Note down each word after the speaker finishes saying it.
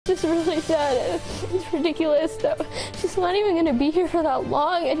just really sad. It's ridiculous that she's not even going to be here for that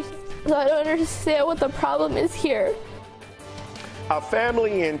long. I don't understand what the problem is here. A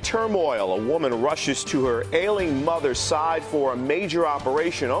family in turmoil. A woman rushes to her ailing mother's side for a major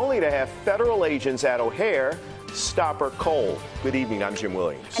operation, only to have federal agents at O'Hare stop her cold. Good evening, I'm Jim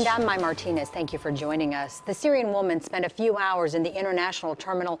Williams. And I'm Mai Martinez. Thank you for joining us. The Syrian woman spent a few hours in the international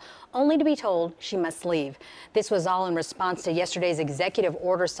terminal only to be told she must leave. This was all in response to yesterday's executive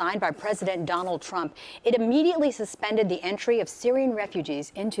order signed by President Donald Trump. It immediately suspended the entry of Syrian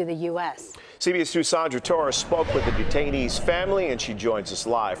refugees into the U.S. CBS 2's Sandra Torres spoke with the detainee's family, and she joins us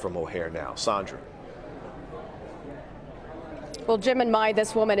live from O'Hare now. Sandra. Well, Jim and Mai,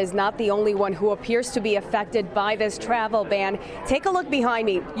 this woman is not the only one who appears to be affected by this travel ban. Take a look behind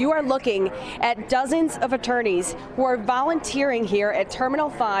me. You are looking at dozens of attorneys who are volunteering here at Terminal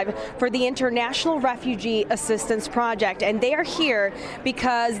 5 for the International Refugee Assistance Project. And they are here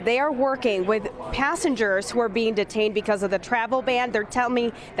because they are working with passengers who are being detained because of the travel ban. They're telling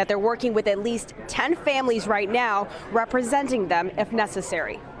me that they're working with at least 10 families right now, representing them if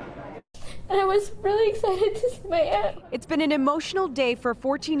necessary. And I was really excited to see my aunt. It's been an emotional day for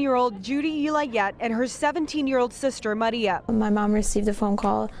 14-year-old Judy Ilayet and her 17-year-old sister, Maria. My mom received a phone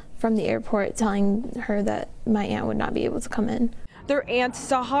call from the airport telling her that my aunt would not be able to come in. Their aunt,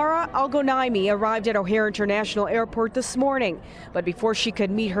 Sahara Al-Ghonaimi, arrived at O'Hare International Airport this morning. But before she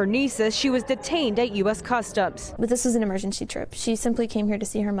could meet her nieces, she was detained at U.S. Customs. But this was an emergency trip. She simply came here to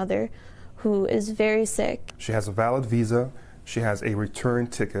see her mother, who is very sick. She has a valid visa. She has a return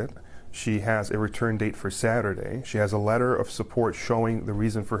ticket. She has a return date for Saturday. She has a letter of support showing the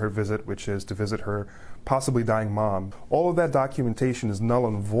reason for her visit, which is to visit her possibly dying mom. All of that documentation is null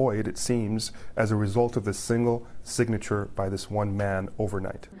and void, it seems, as a result of this single signature by this one man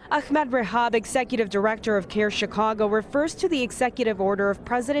overnight. Ahmed Rehab, executive director of CARE Chicago, refers to the executive order of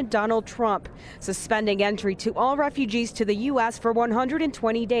President Donald Trump suspending entry to all refugees to the U.S. for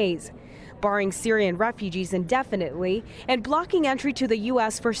 120 days. Barring Syrian refugees indefinitely and blocking entry to the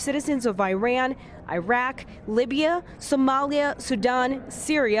U.S. for citizens of Iran, Iraq, Libya, Somalia, Sudan,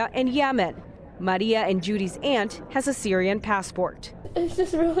 Syria, and Yemen. Maria and Judy's aunt has a Syrian passport. It's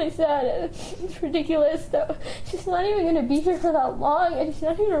just really sad. It's ridiculous that she's not even going to be here for that long, and she's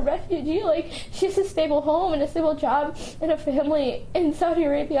not even a refugee. Like, she has a stable home and a stable job and a family in Saudi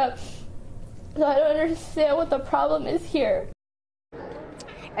Arabia. So I don't understand what the problem is here.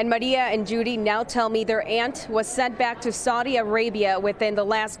 And Maria and Judy now tell me their aunt was sent back to Saudi Arabia within the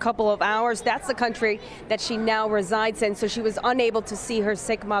last couple of hours. That's the country that she now resides in, so she was unable to see her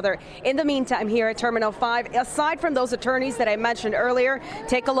sick mother. In the meantime, here at Terminal 5, aside from those attorneys that I mentioned earlier,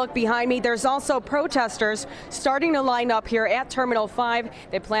 take a look behind me. There's also protesters starting to line up here at Terminal 5.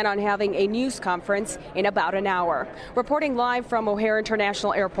 They plan on having a news conference in about an hour. Reporting live from O'Hare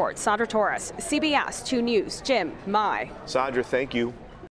International Airport, Sandra Torres, CBS 2 News. Jim, Mai. Sandra, thank you.